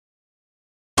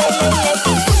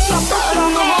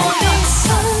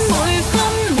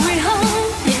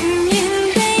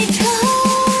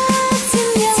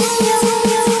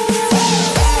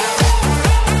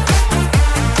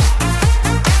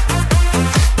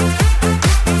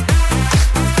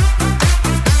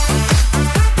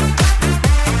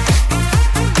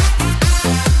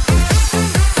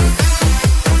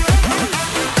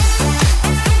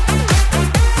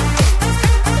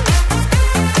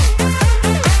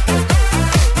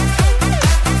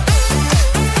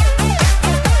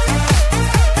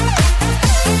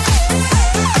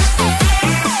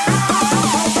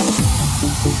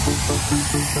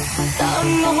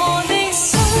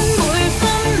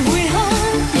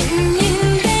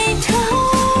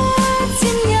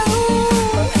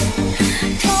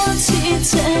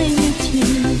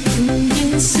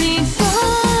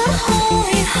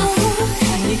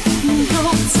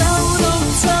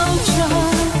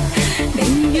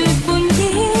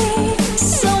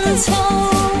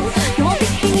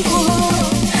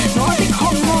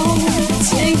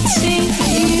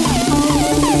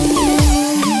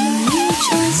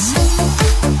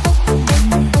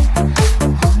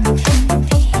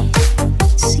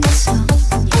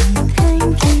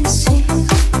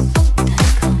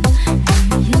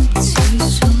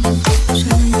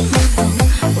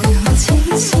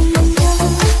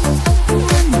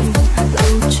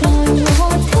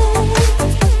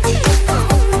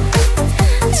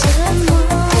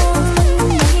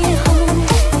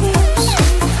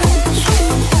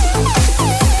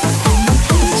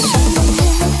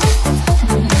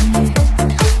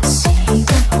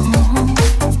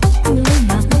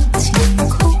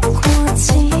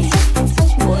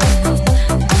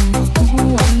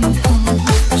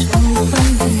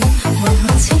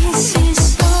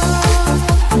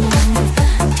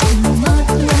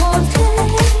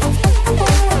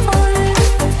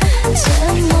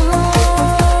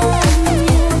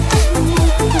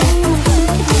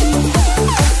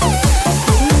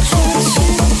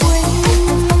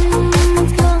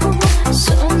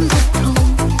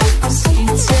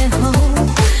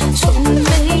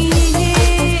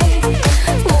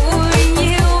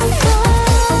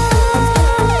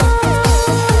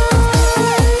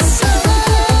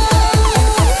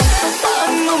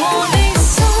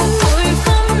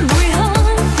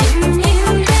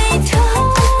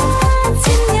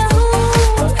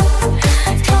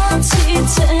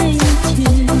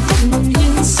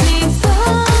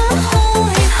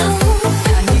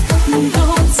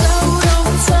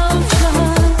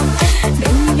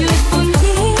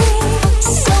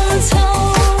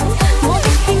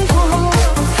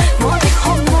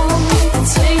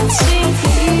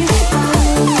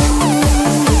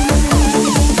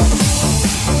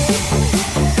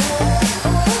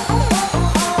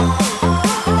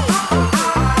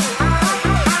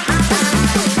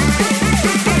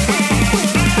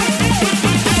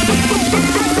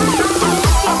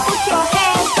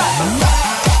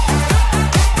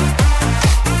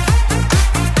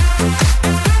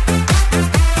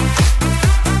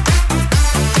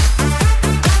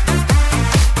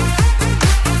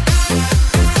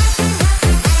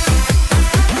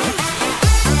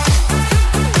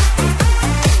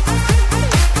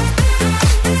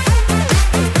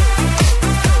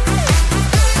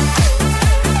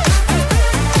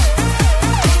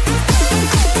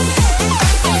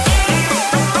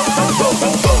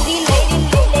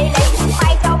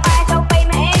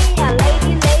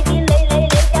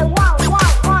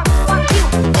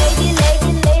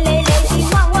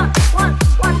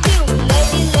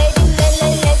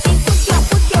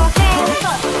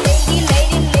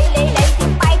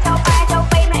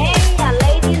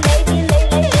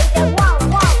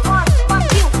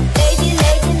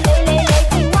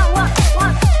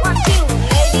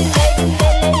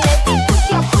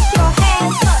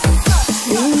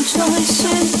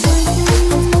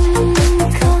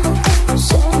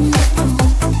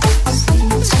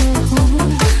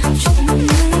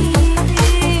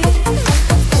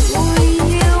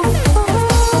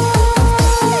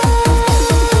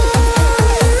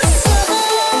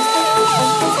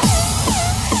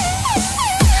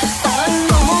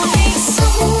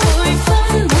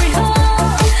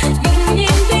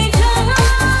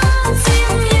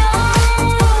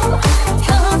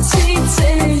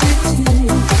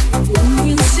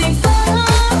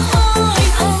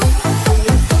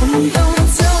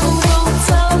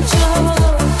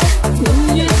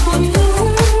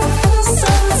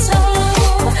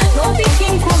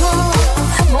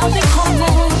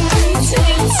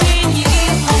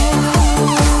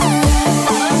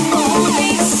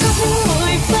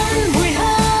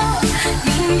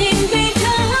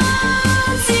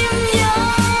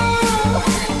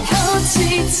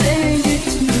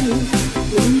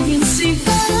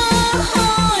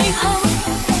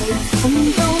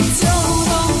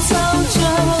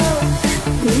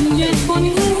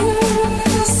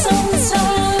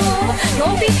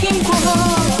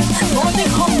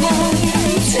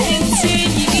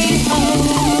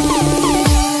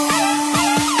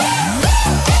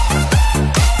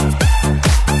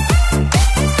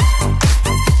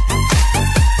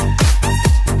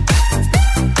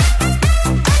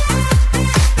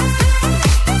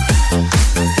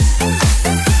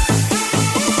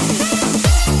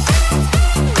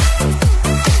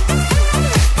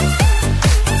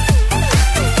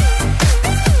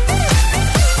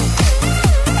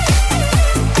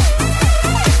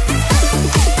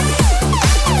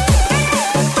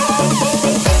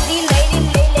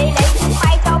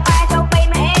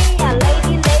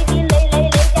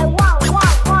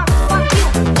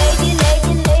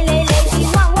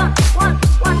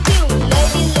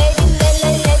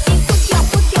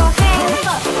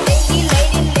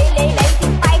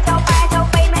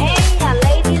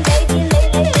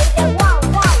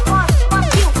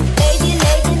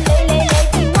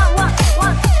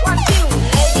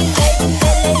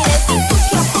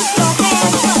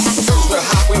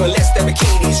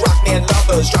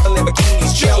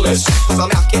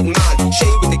getting mine.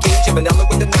 Shade with the gauge, and vanilla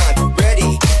with the 9.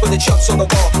 Ready for the chops on the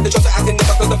wall. The chops are acting if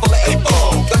I couldn't follow 8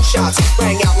 ball. Gunshots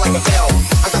rang out like a bell.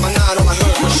 I got my 9 on my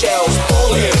hood with shells.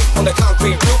 Falling on the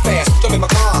concrete real fast. Jump in my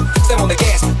car, slam on the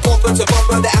gas. Bumper to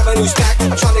bumper, the avenue's packed.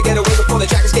 I'm trying to get away before the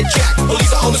jackets get jacked.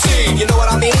 Police are on the scene, you know what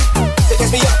I mean? They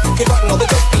catch me up, converting all the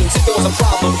dope beans. If there was a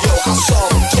problem, yo, I'll solve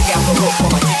them. Check out the hook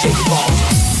while my DJ evolves.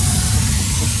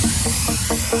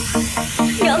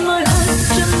 眼淚去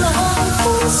盡浪歡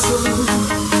笑，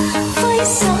揮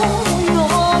手我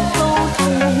到途，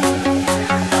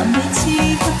但你知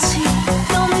不知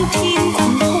今天困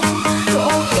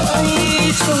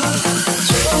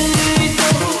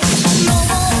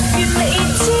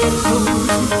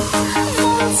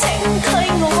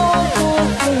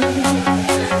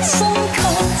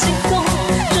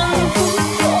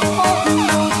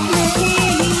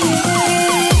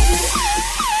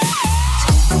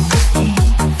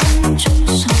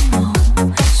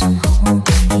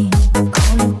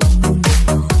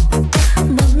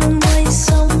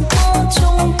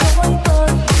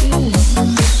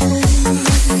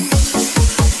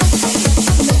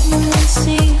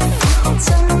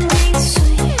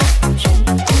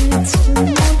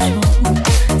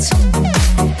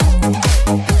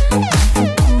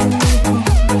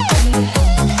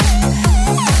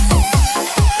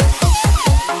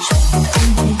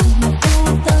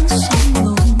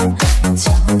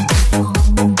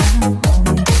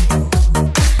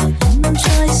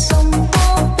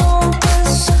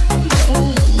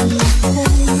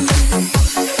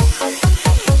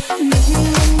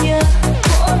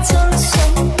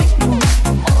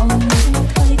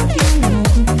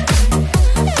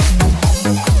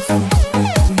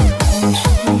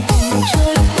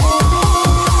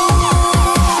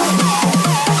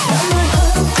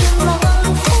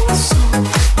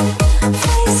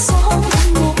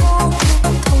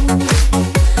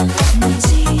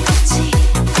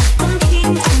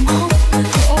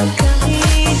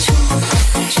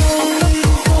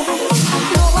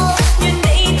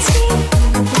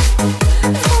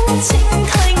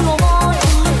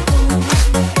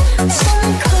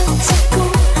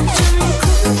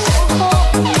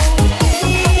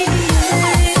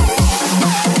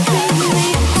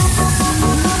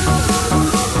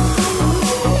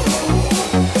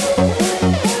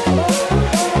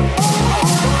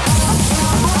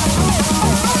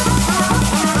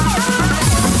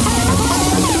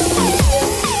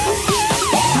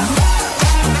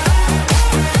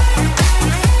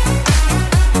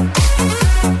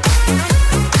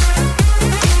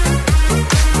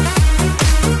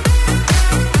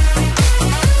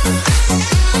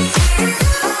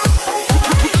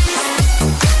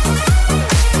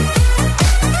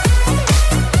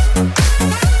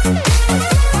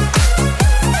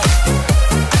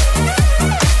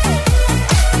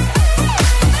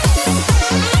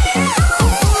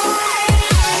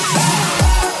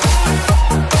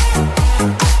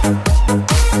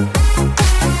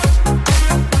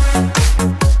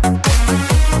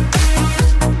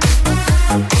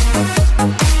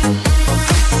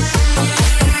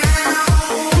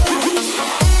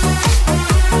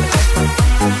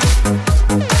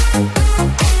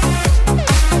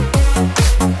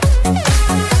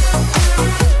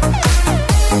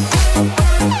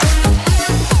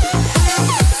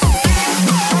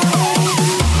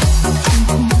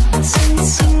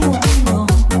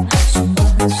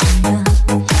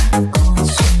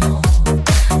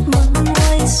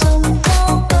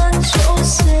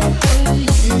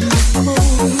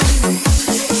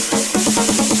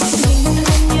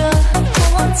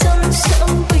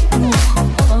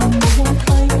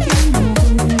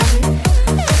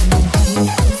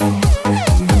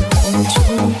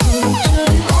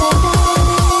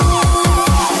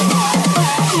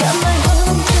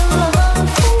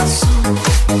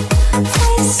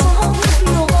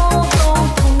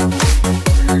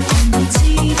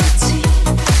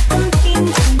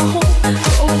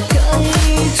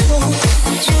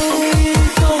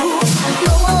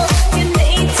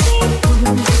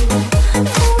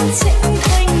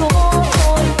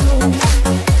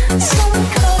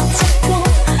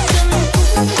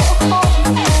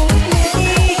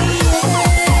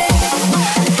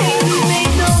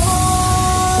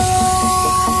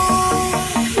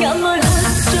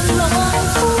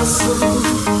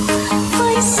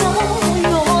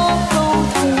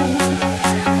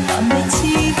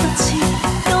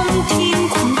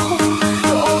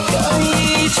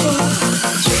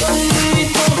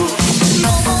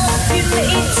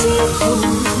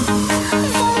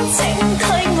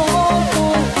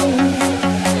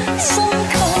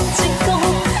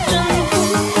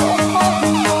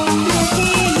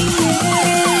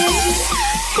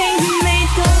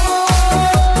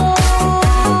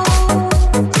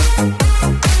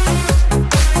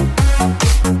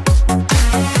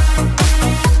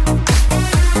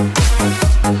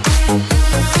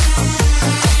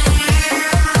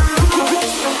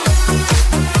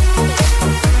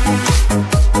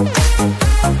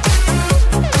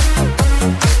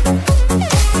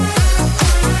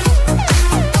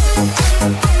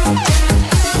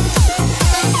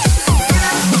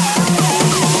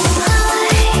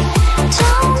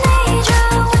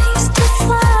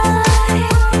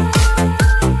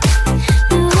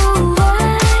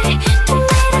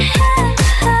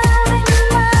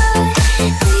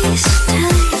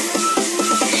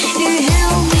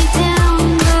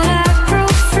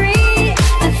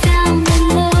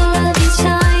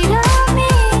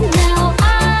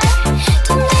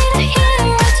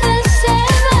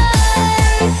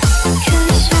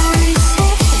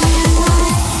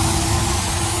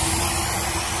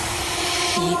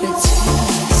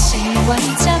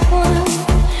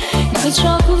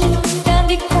錯孤單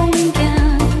的空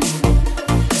間，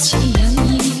似有意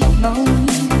無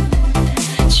意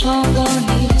錯過了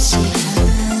時間。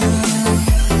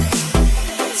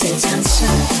這殘上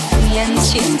人潮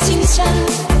漸散，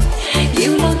要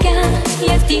落加一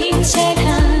點車限，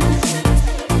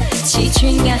似轉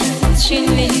眼穿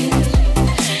了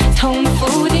痛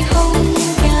苦的空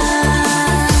間。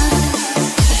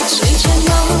誰像我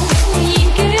厭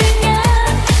倦眼，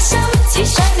心只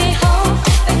想你好，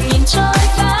突然再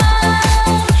返，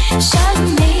想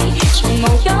你從無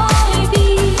改變，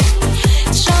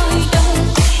再到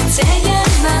這一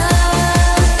晚，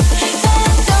不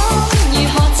懂如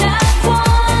何習慣，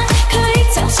驅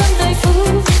走心裏苦，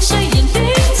雖然短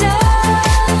暫，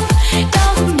當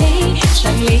你長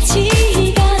離之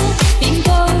間，便告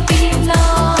別浪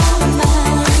漫。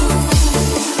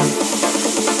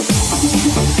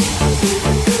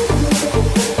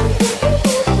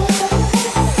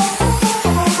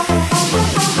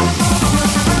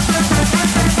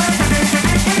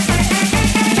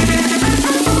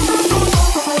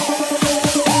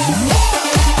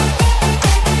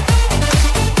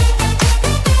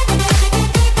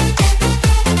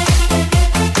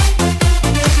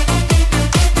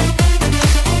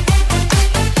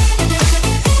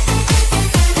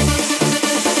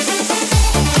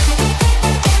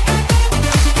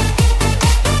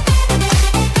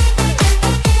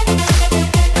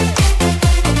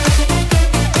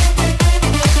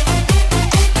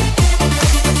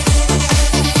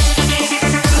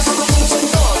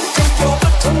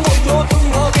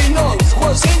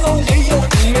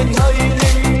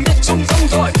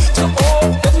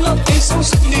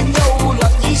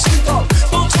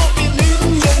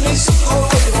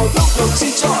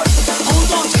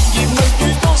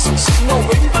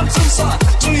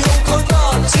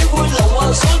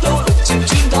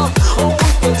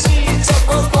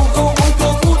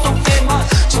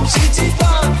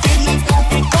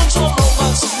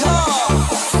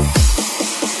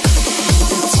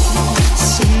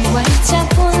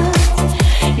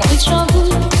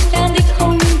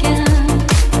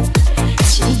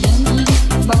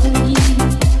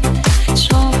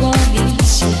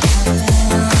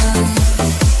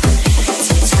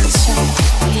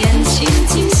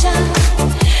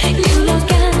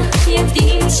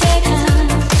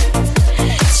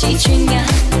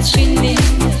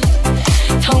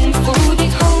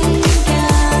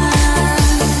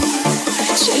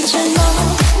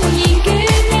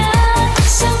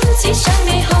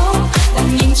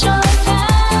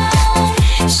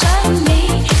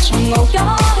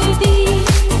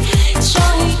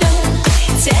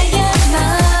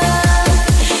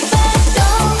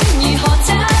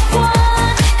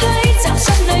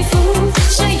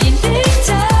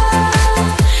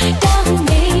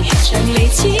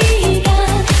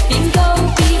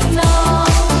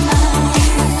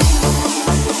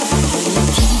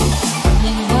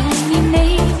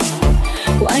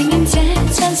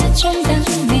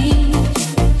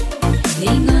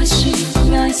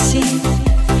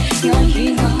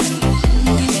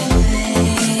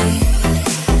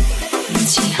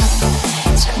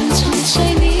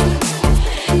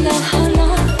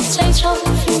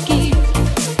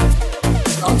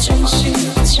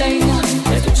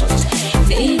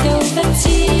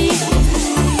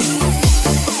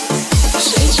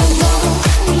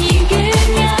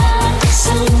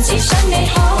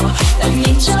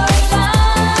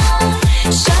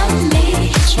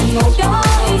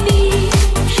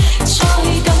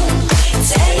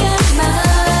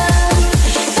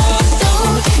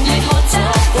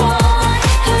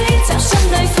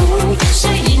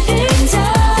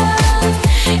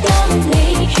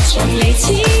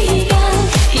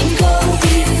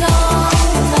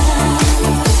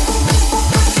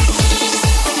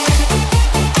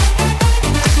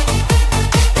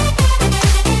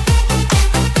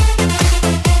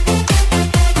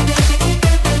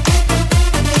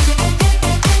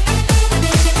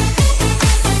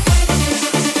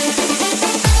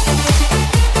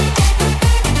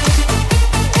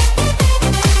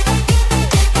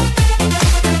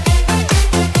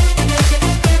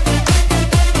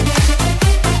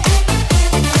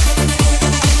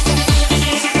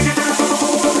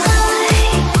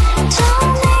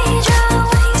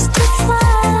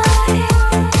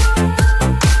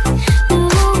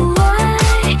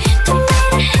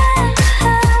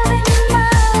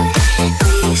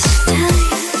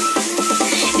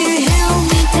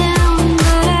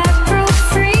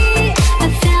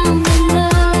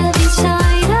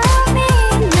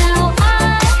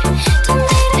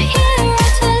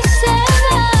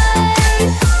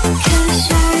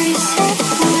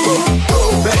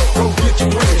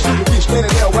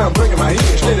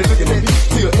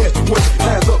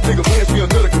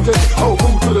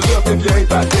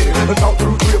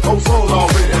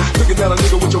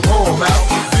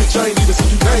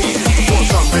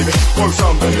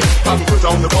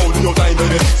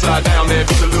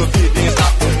a little bit, then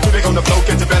stop. Get back on the floor,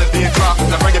 catch a better, then drop.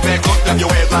 Now bring it back up, clap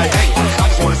your ass like, hey. I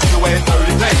just wanna see your ass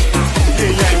dirty thing.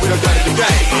 Yeah, yeah, we done done it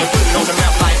today. And put it on the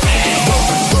map like, hey.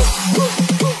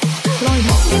 來忘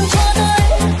掉錯對，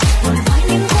來懷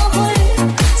念過去，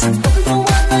曾共度患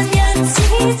難日子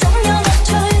總有樂趣。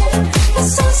不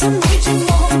相信會絕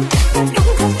望，不感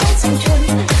覺多情趣，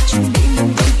全理論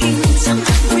對競爭，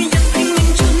每日拼命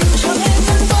進取。更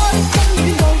多的風雨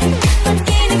來，不羈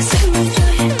的醒未醉，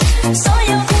所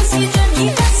有故事像已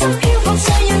發生，漂泊在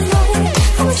人。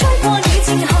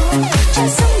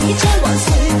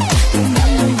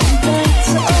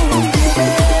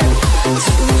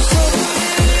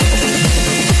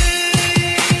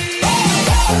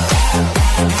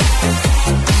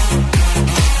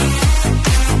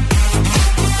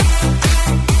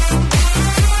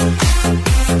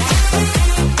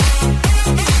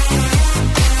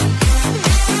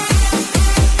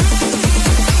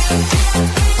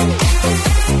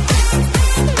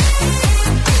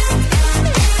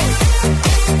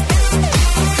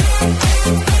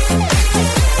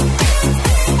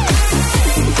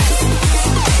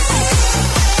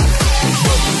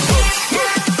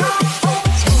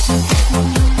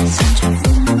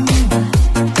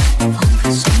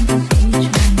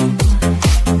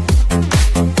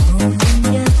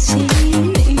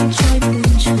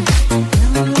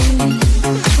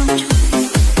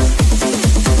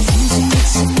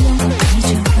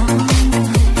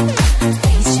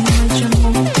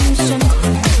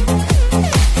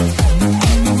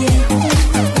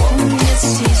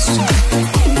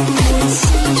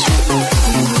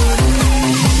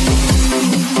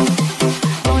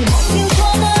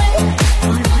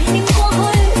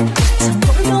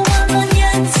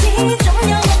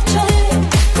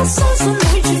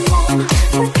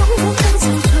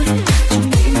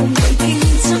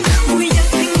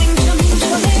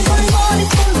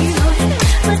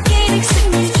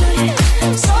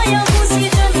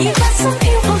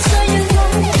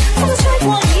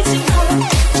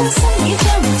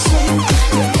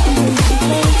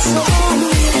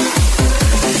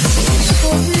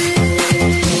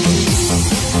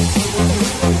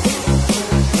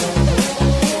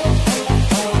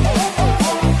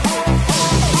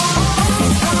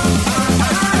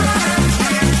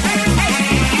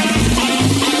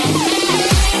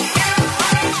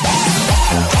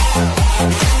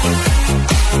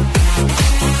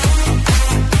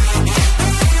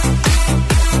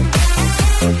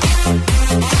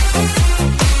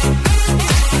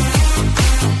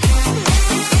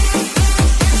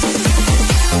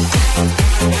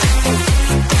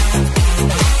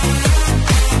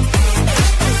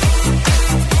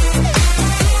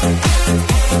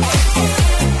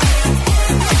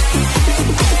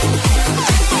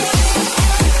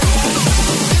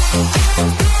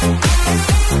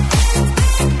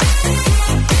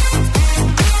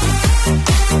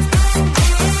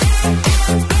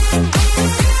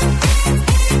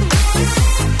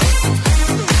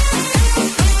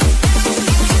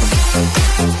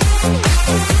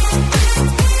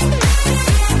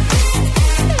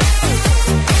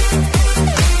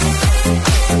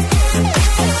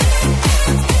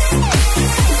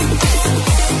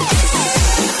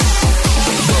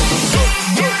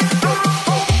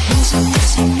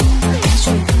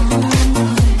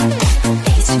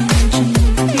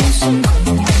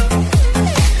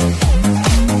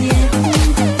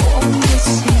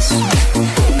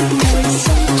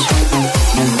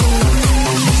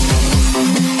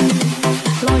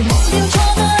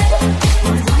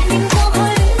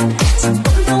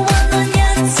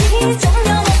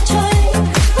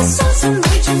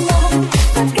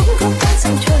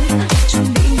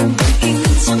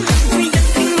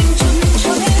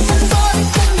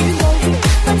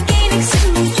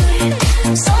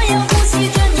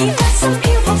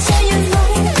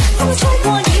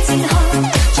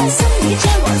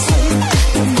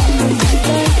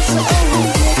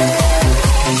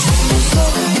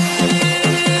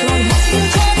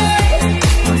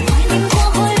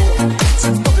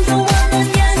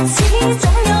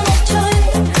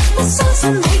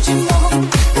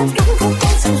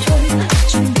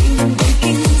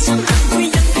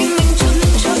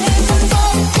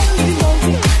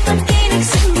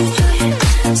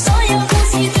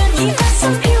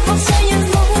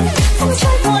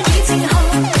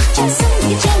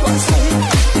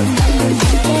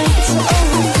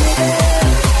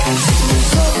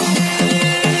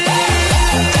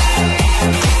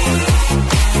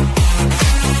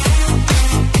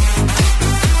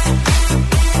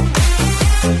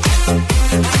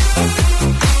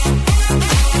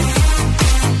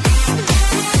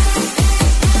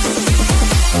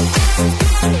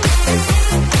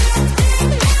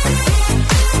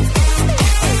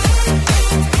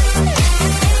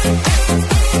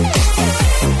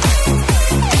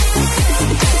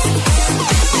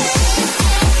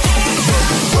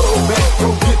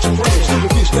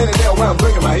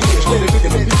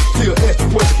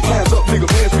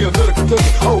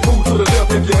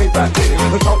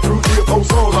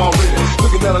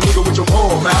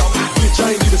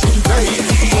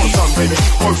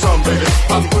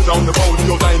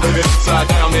Upside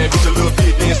down, man, put your little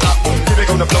feet, then stop. Get back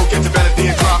on the floor, catch your balance,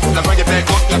 then drop. Now bring it back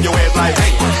up, clap your ass like,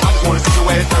 hey. I just wanna see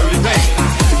your ass dirty, bang.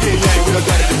 Yeah, we done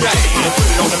done it today. And put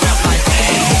it on the map like,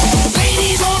 hey.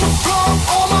 Ladies on the floor,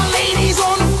 all my ladies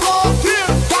on the floor.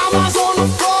 Damas on the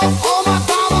floor, all my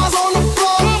damas on the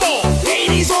floor.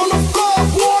 Ladies on the floor,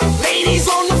 ladies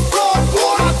on the floor,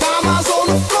 all my damas on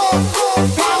the floor.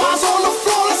 Damas on the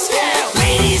floor, let's go.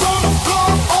 Ladies on the floor,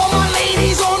 all my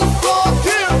ladies on the floor.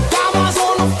 Damas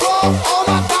on the floor, all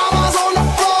my damas on the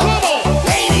floor.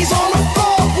 Ladies on the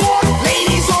floor,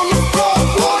 ladies on the floor,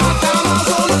 all my damas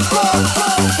on the floor.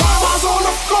 Damas on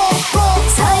the floor, floor.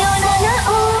 Sayonara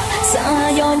oh,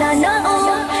 sayonara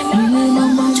oh，如夢茫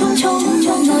茫匆匆匆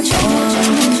我匆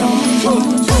匆。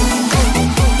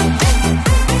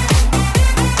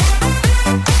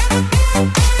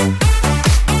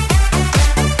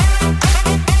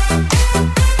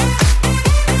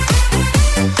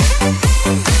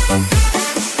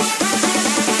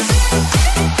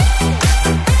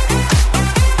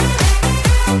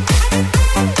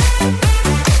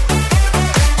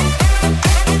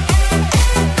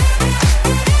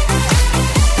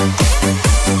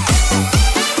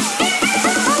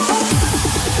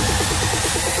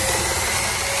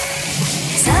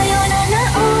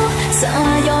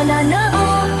sayonara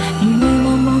oh，如夢茫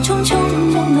茫匆匆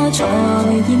我才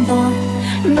現代，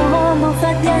我無法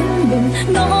隱瞞，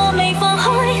我未放開，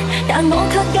但我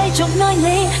卻繼續愛你，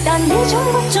但你總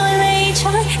不再理睬。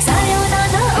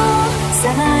sayonara oh，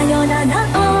 sayonara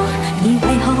oh， 而為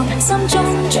何心中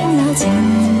總有情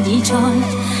已在？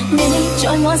你在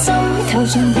我心頭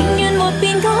上永遠沒變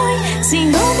改，是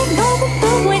我的寶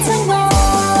貝真愛。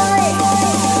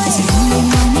是我明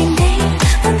懷念的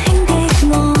溫馨的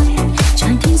愛，在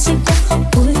天色不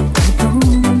哭會回到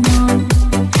愛。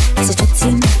其實逐漸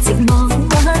寂寞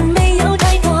還未有替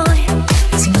代，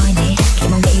是愛你期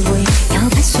望你會有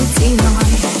不說之愛。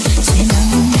誰能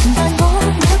明白我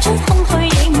將空虛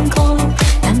掩蓋，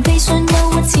但悲傷憂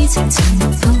鬱之情沉默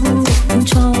到苦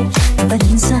楚，不現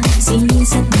實是現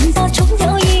實，明白總有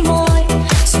意外，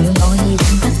說我已永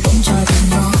不懂再戀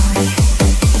愛。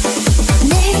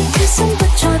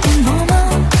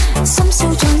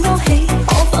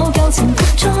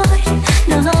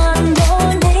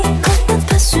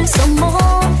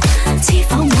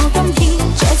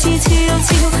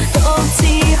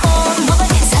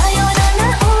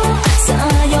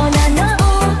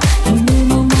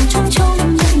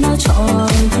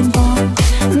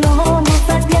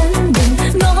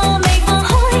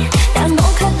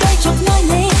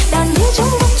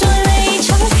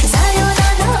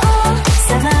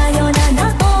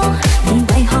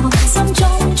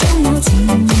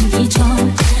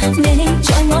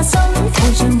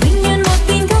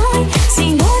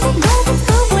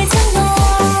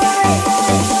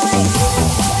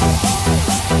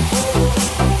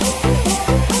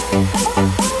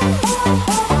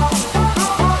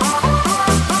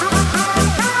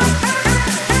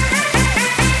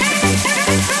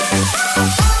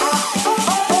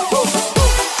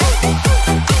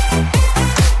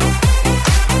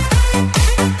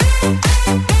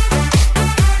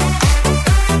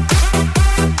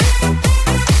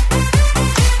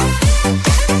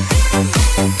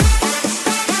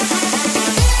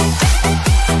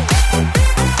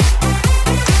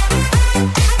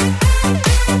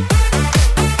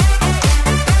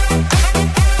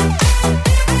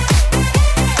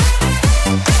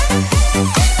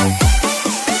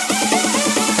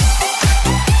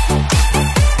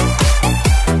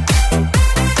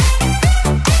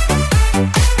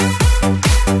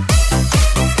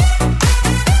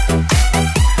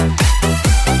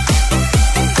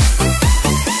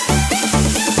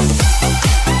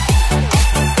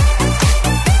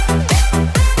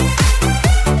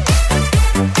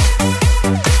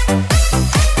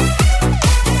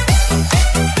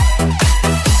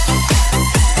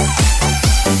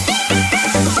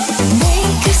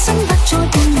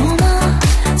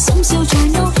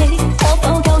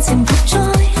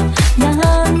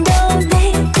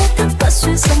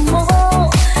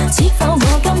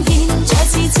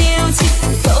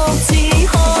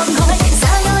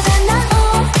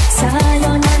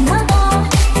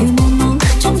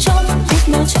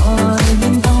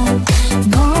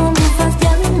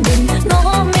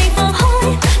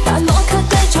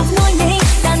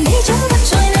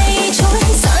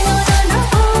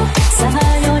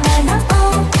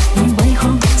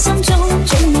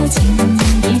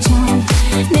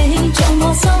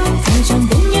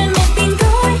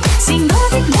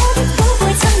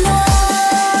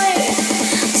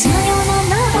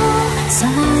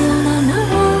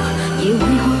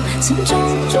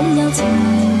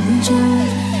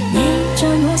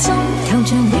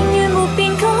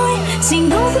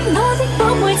我的寶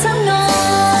貝真愛。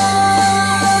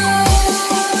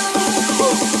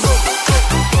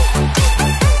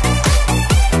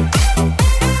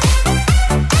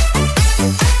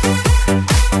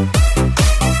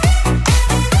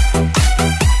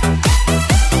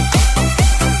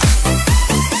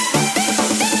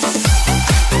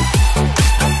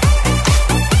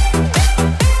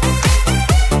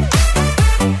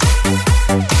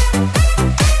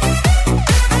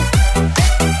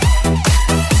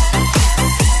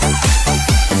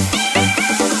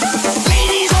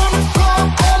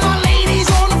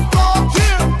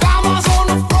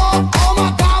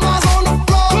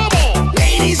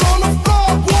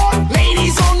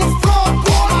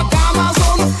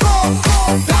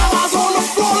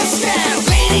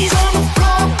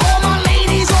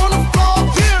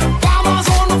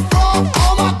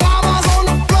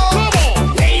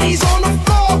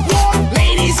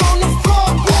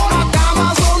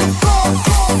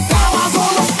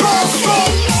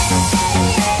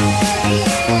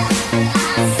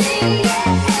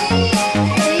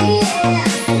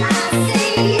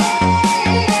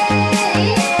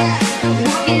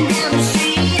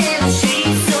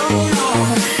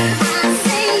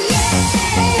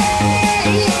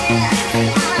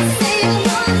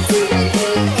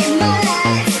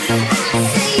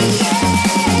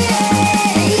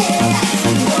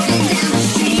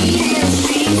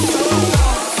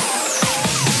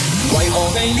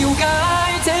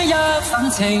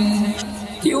情，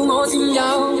要我佔有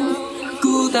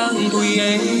孤單背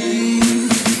影。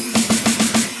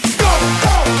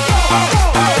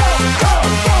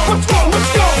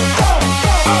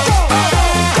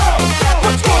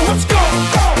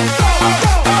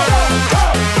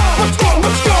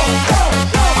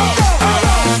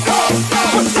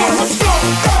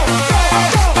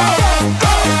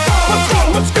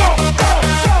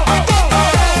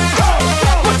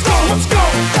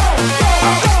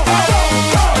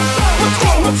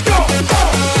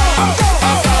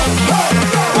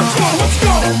Let's go.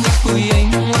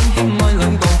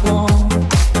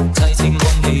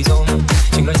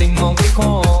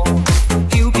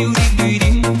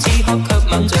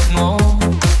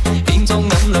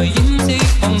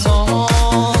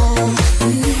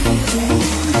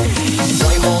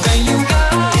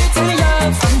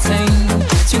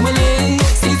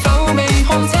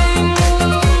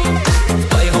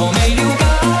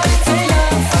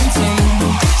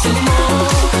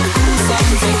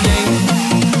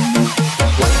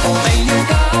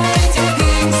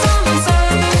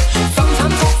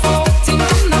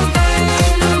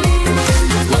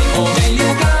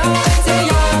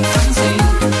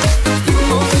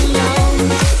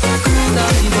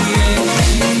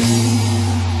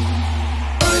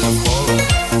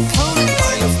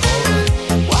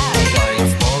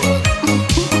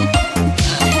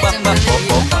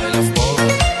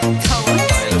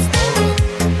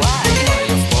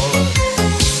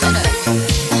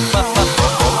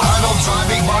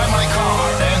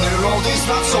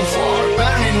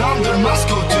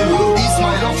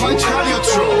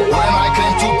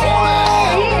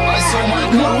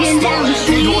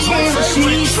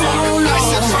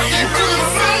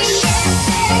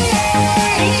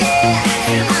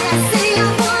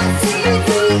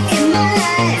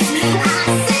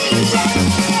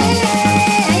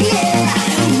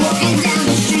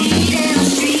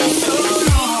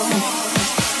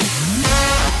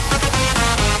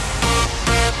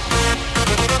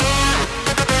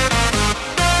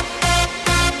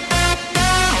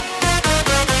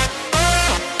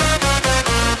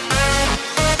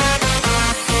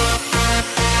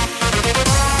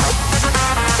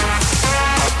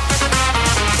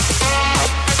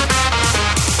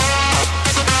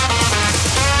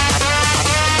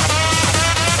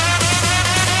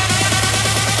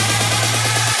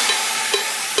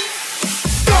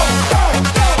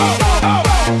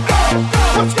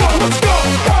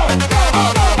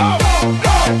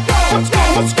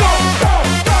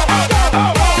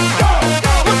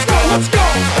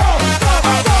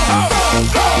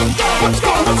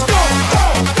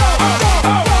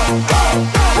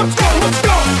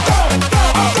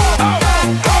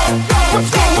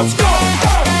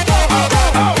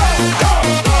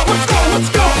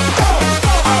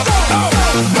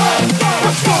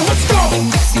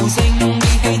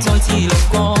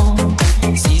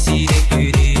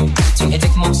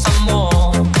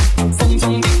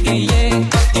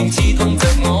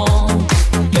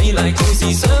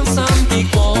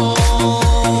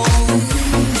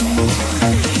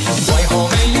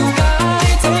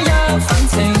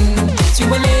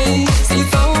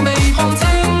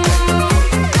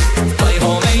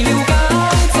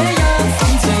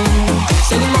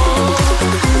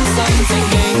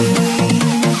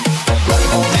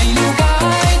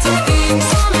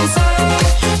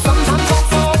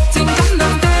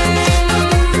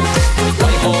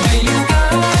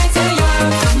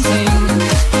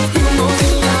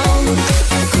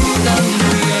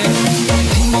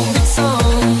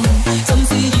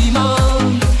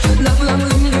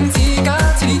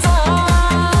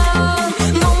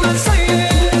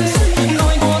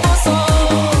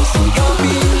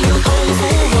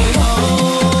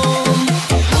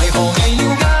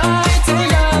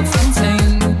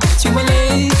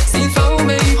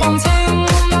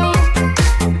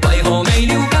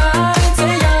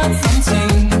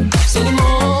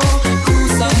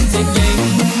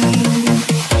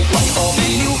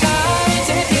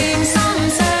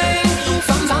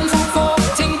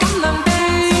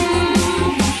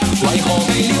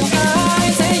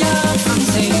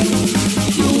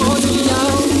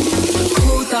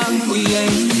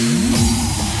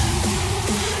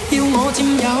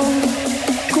 要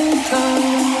孤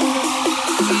单。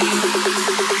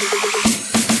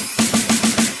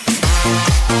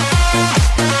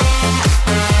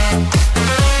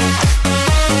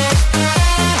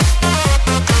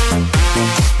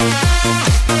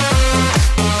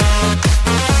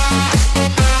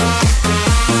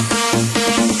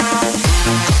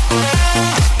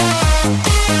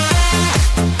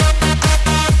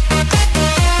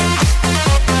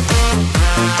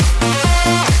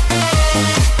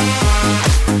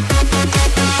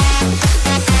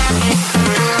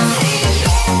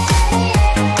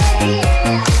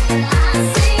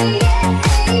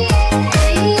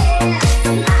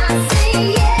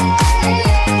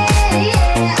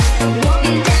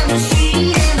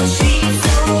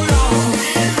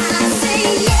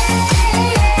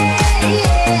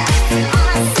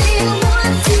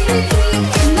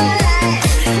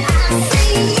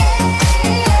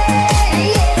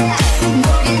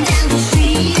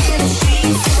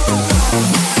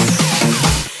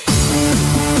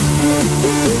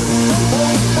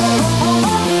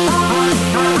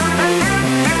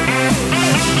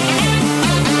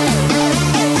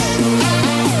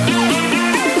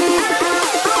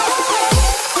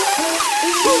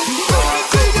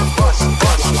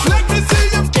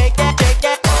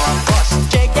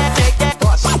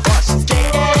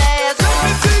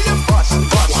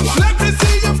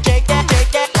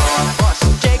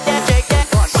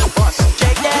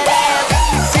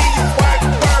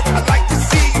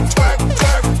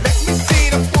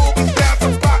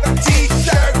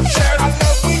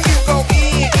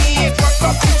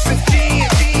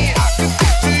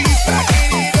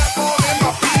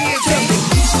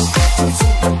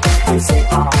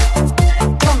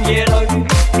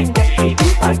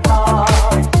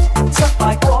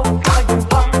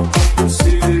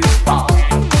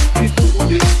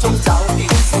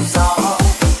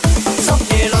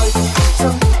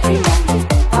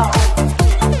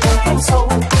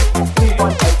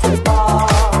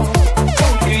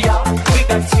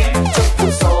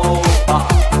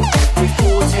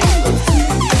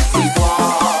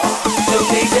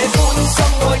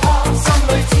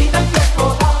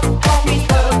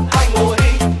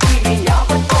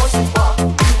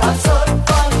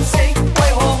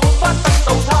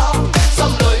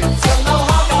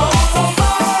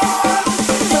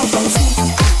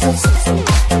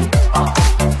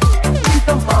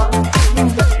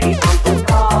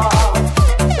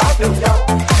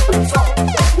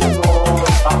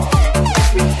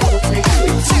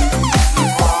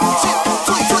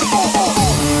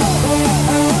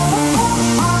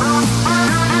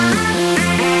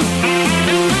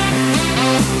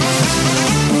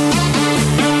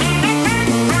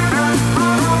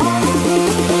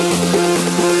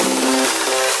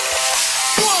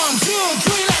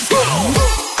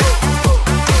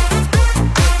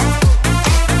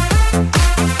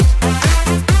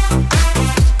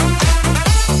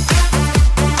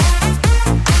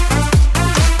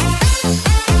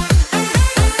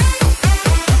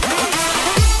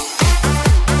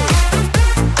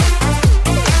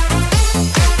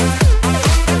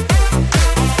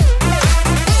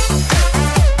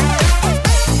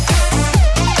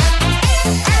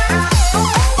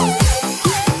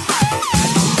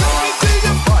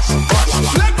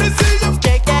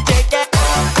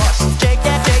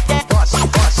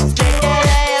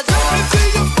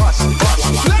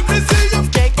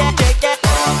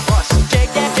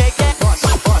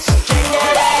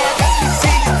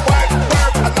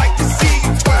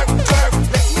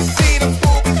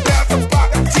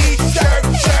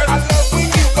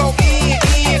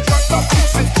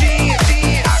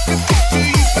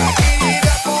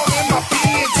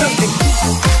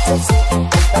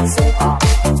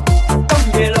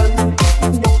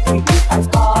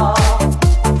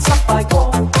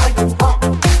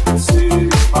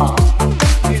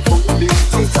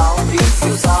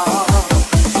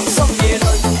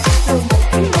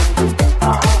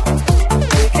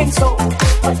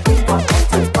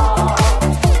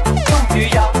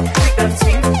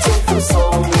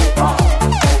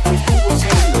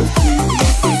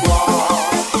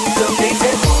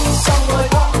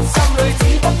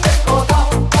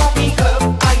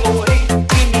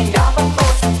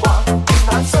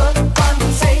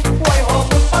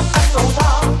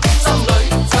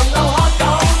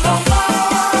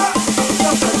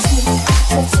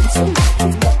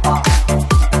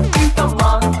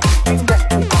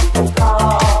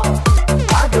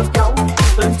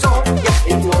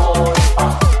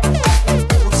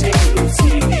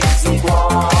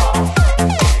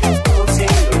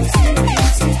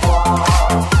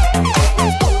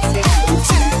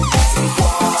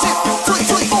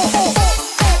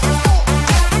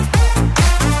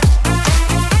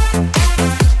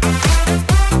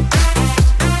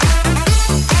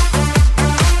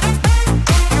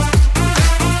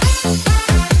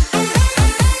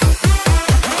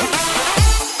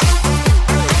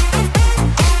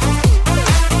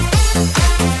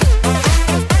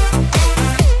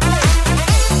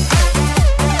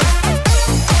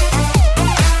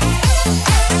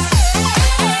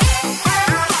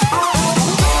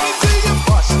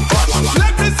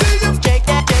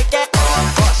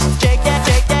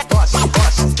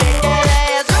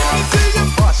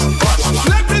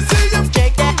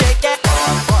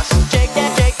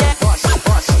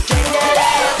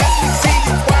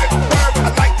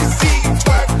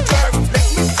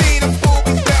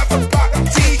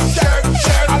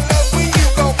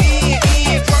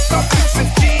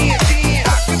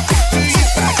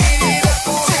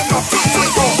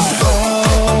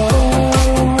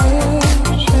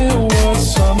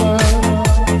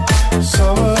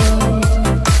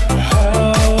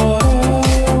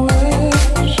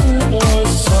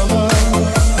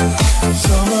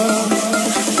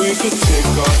could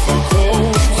take off our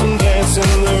clothes and dance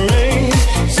in the rain,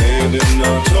 sand in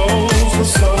our toes, the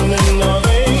sun in our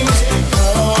veins.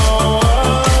 How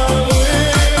I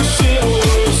wish it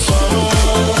was summer.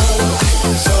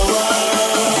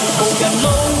 無人路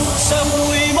上回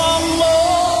望我，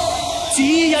只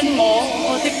因我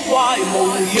的怪模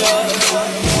樣。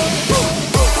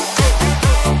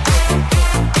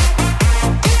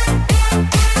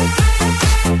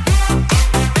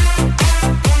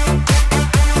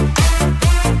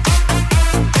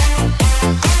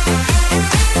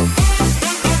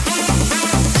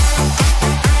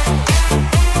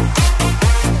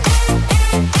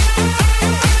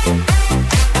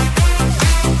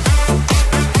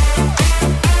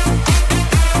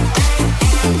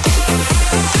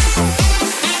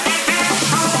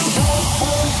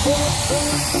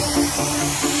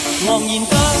昂然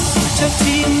踏着前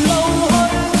路去，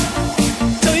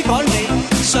追趕理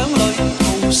想旅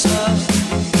途上，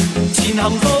前行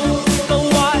到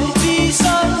壞自信，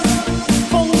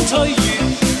風吹雨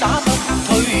打不退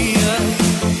讓。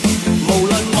無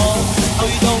論我去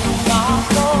到哪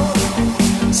方，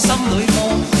心裏夢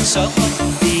想不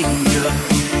變樣，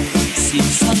是新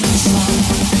生，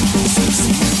是時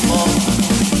光，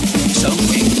想永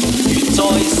遠在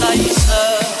世上。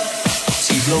前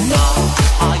路哪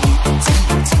怕要只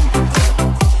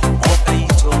我繼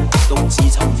續獨自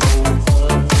尋路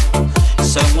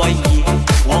向，常為意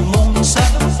和夢想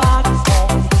發狂，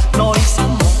內心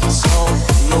摸索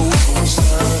路途上，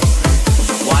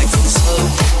懷自信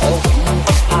我永不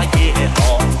怕夜航，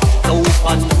到困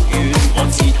倦我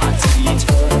自彈自唱，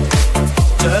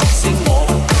掌聲我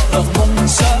向夢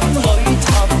想裏尋，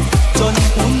儘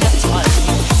管一切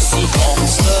是狂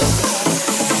想，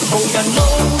無人路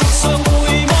上回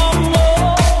望我，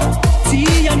只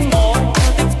因我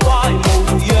的怪模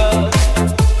樣。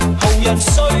途人誰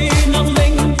能明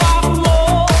白我？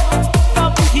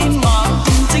今天眼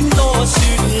睛多雪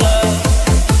亮，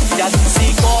人是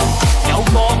各有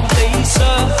各理想，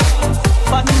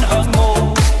分享目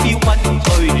標不退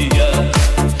讓，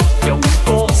用歌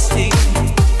聲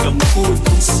用歡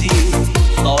笑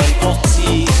來各自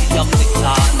任的讚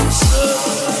賞。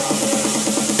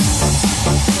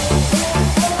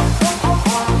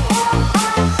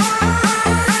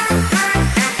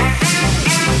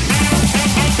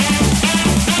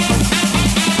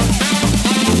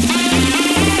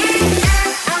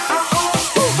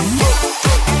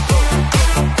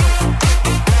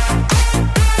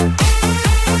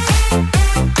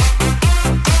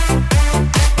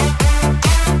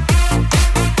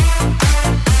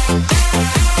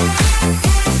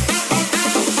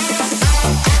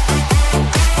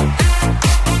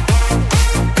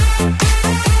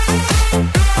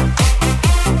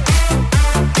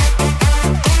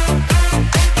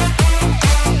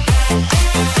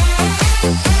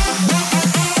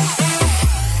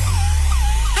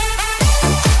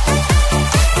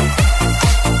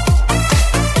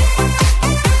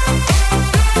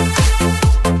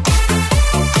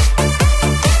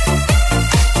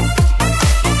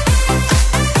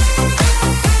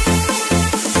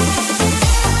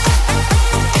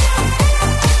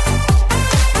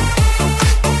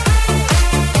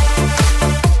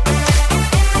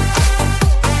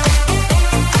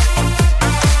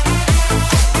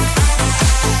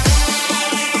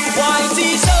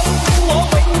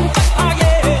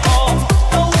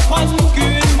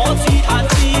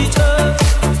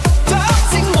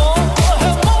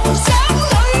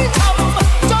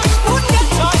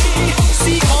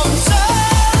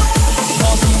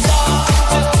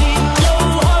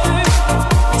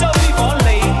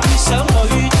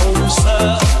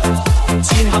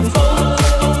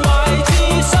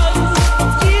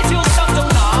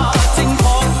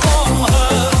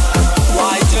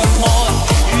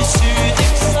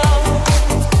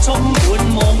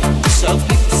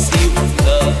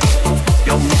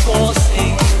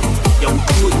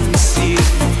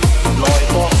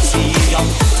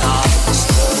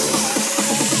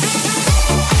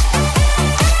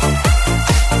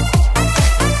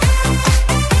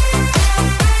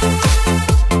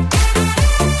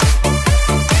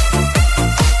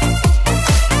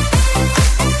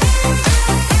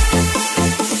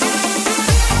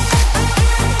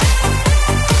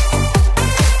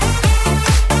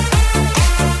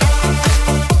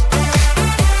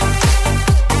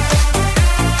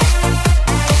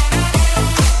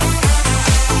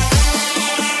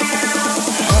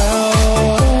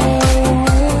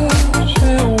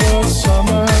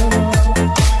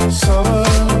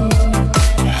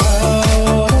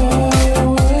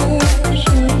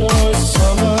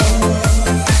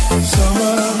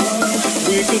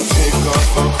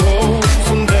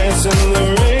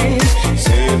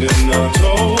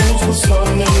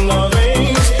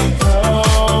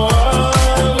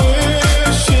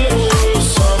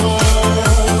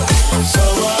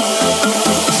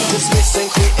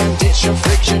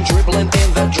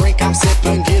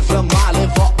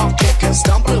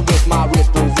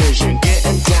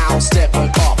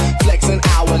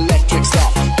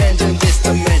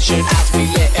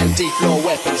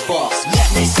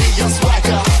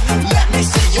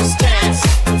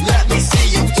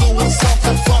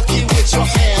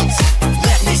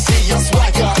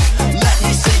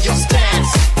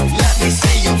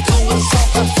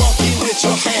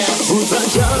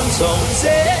从这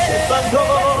分开，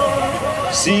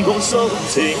时光速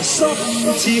情深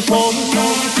似海。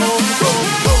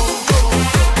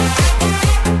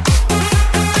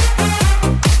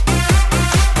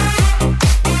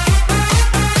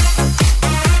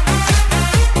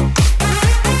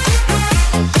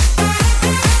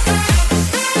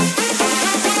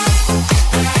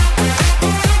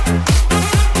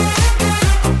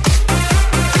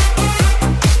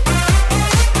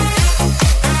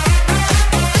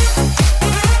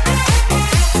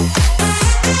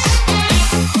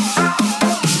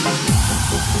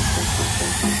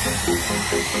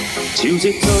潮汐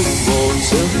退和尚，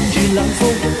越冷風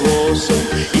和尚，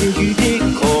夜雨的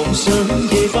狂想，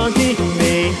夜飯的微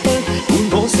香，半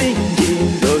個星夜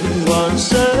裏幻想，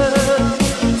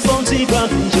方知不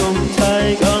用太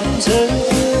緊張，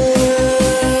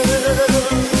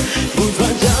沒法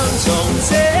隱藏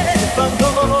這份愛，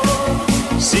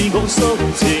時光速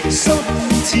情深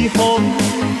似海，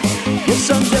一生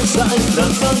一世難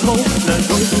分開，難改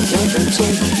變我夢中，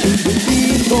永遠天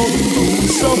光滿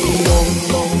心夢。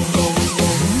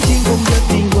一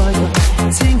片怪物，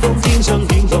清風天上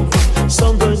變動，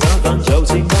心對那份柔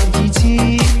情難以切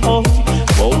開，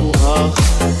無暇。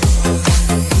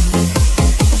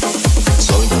在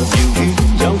那遙遠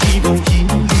有意無意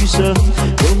遇上，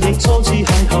用你初次邂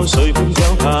逅，誰沒有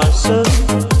遐想？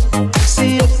詩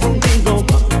一般的樂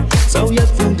行，酒一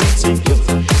般的夕陽，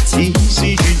似是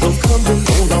沿途給予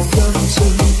我留印象。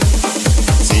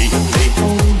自由離開，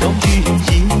講於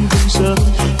已碰上，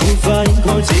沒法掩蓋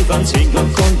這份情愛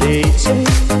該離追。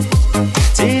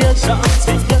這一剎情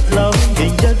一縷，情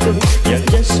一對，人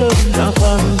一雙，哪怕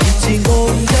熱熾愛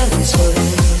一場。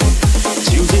潮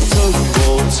汐退和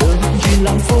尚，越冷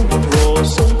風和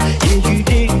尚，夜雨的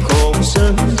狂想，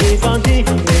夜飯的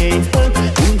微香，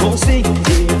半個星夜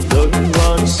裏幻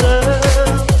想，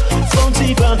方知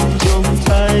不用太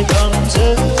緊張，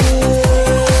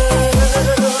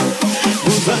沒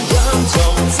法隱藏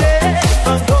這份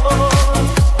愛，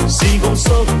時光速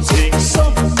情深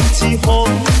似海。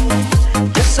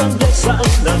一生一世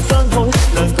難分開，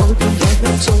難改變也不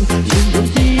中，仍然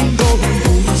天光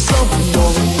滿心愛。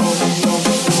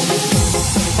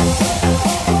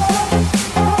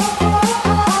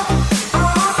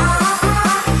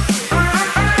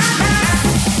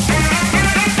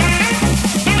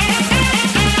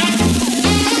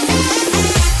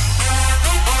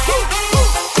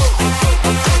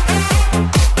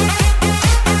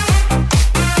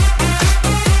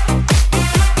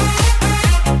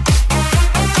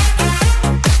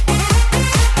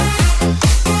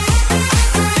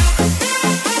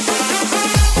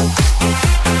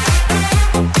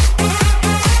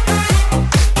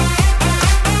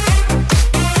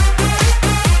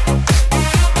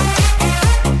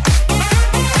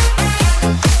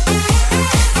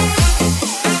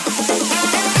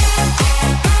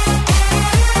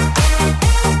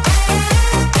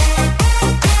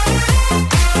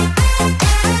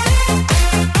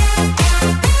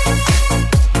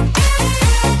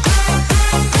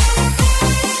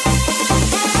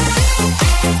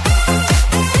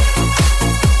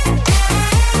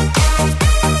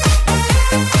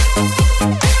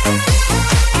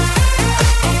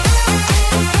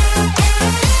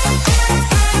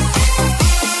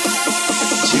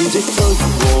潮汐退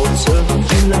和尚，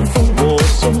越冷風和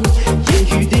尚，夜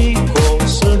雨的狂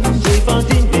想，夜飯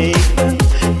的微香，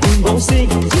半個星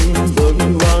夜裏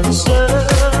幻想，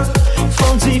方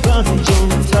知不用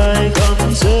太緊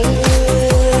張，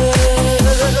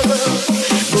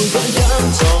沒法隱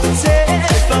藏這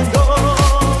份愛，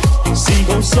時光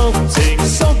速情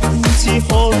深似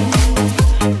海，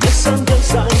一生一世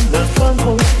難分開，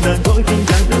難改變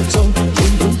也難做，永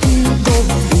遠天光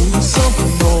滿心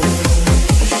愛。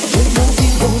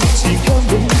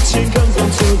全香港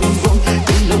最榮光，定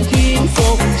能天荒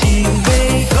而未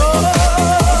改。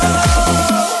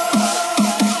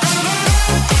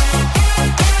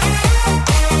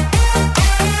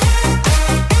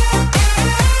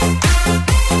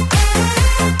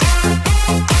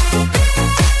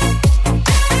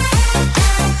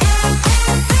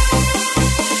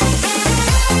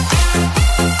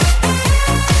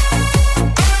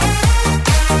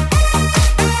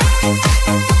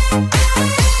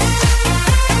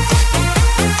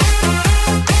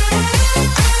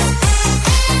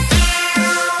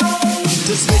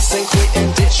Dismissing, quitting,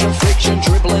 ditching, friction,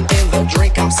 dribbling in the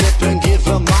drink I'm sipping,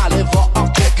 giving my liver a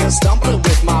kick and stumbling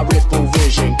with my ripple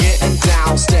vision, getting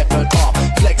down, stepping up,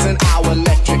 flexing our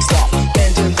electric stuff,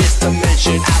 bending this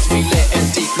dimension as we letting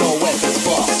deep flow weapons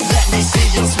bust. Let me see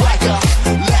your swagger,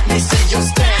 let me see your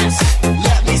stance,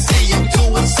 let me see you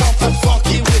doing something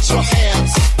funky with your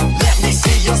hands. Let me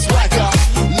see your swagger,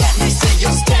 let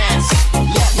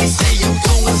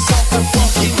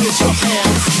your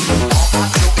hands. All I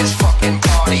do is fucking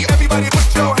party. Everybody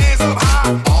put your hands up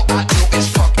high. All I do is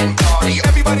fucking party.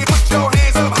 Everybody put your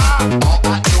hands up high. All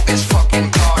I do is fucking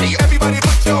party. Everybody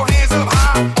put your hands up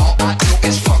high. All I do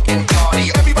is fucking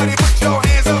party. Everybody put your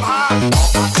hands up high.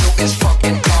 All I do is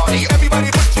fucking party. Everybody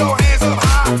put your hands up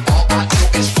high. All I do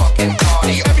is fucking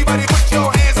party. Everybody put your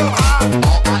hands up high.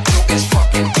 All I do is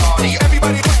fucking party.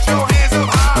 Everybody put your hands up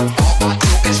high. All I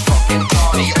do is fucking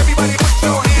party. Everybody put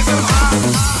your hands up high.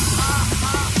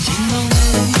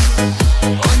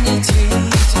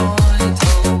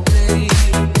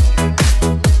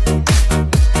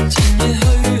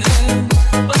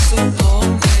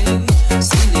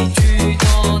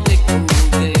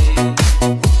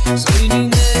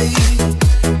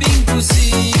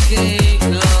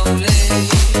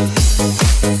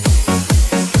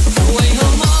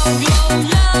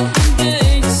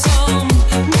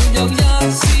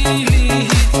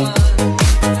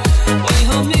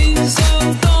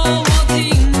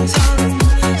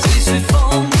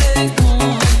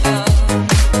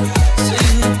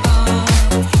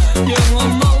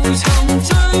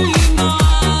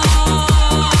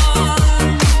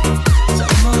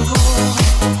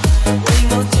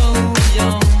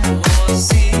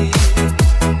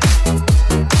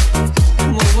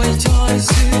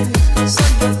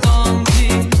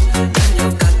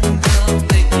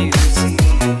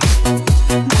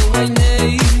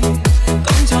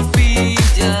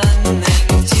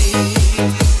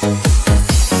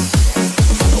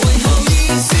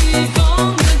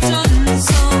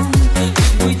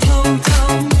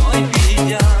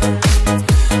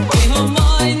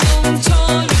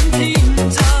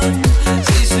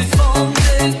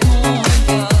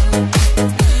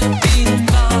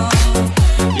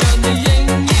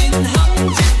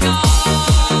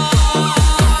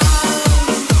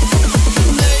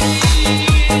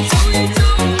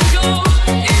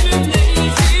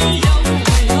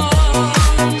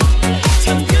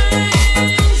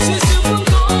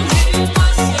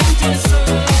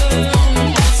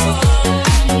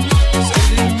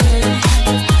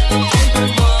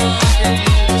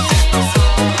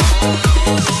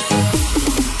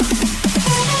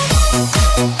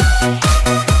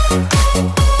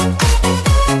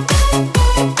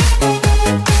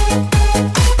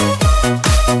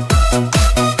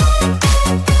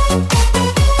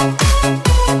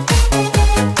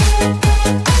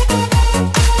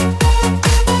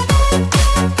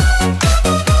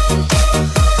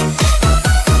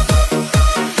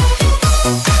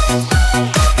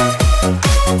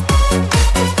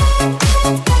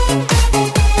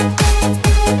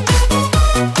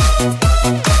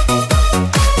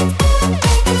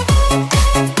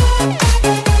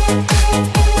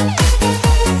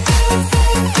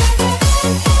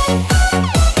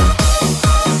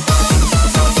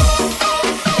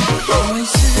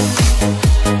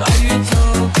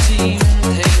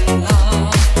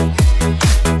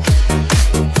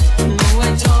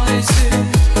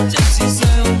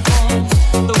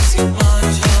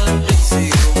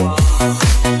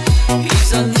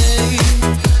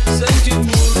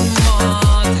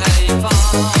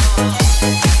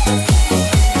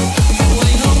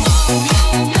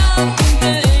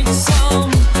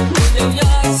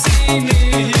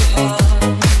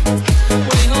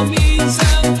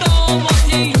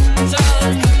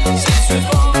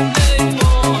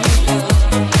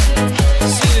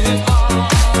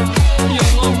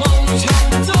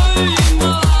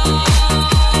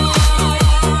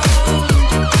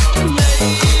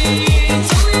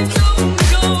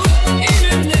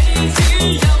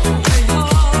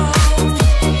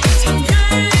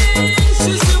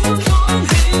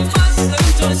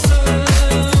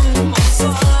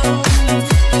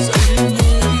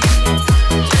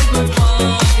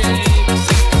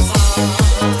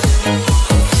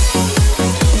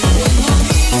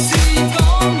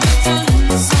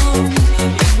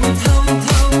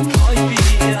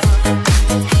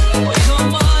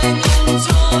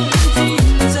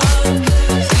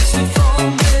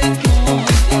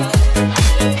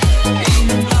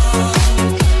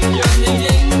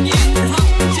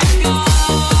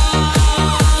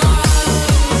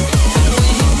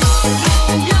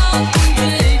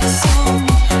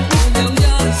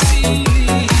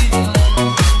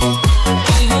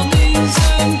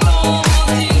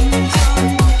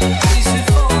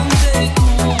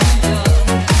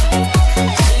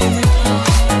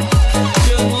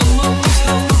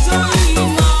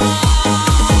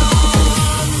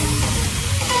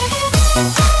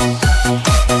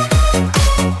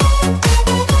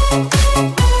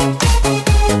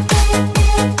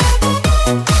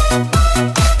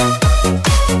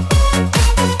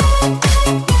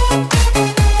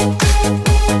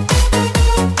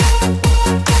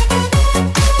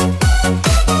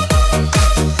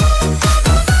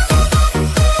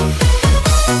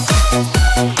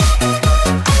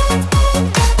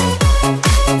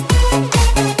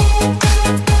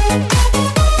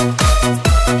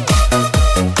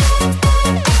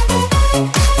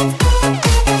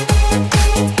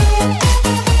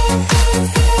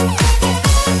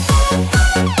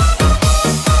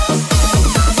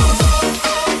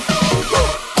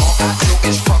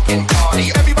 fucking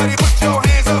party. Everybody put your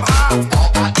hands up high.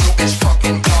 All I do is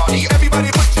fucking party. Everybody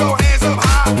put your hands up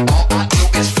high. All I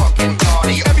do is fucking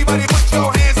party. Everybody put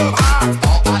your hands up high.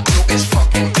 All I do is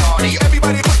fucking party.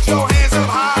 Everybody put your hands up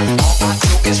high. All I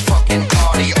do is fucking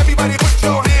party. Everybody put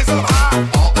your hands up high.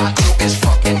 All I do is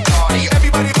fucking party.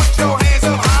 Everybody put your hands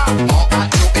up high. All I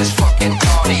do is fucking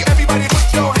party. Everybody put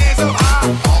your hands up high.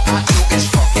 All I do is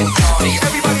fucking party.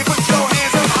 Everybody put your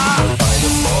hands up high. I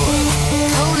love falling.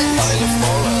 I love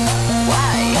falling.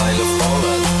 Why? I love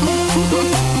falling. I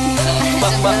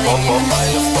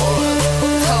love falling.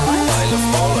 I love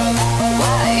falling.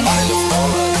 Why? I love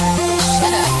falling.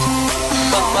 Shut up.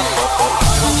 I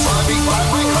don't driving by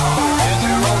my car, and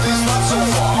the road is not so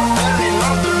far. And in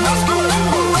London, let's go to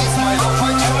it's my love,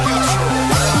 I tell you true.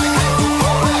 When I came to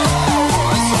Poland,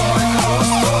 I saw my car was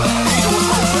stolen. It was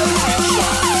my favorite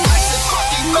shot. I said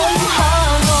fucking go.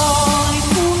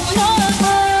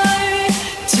 这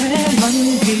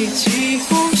吻別似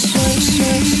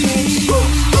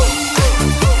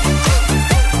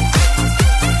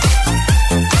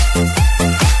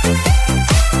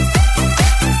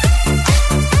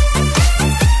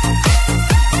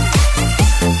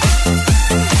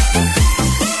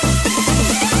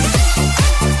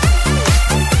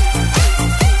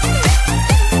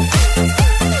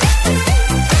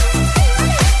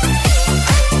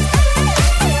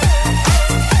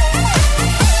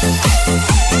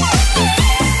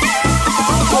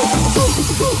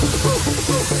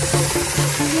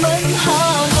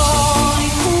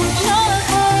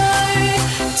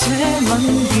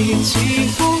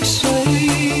風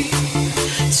水。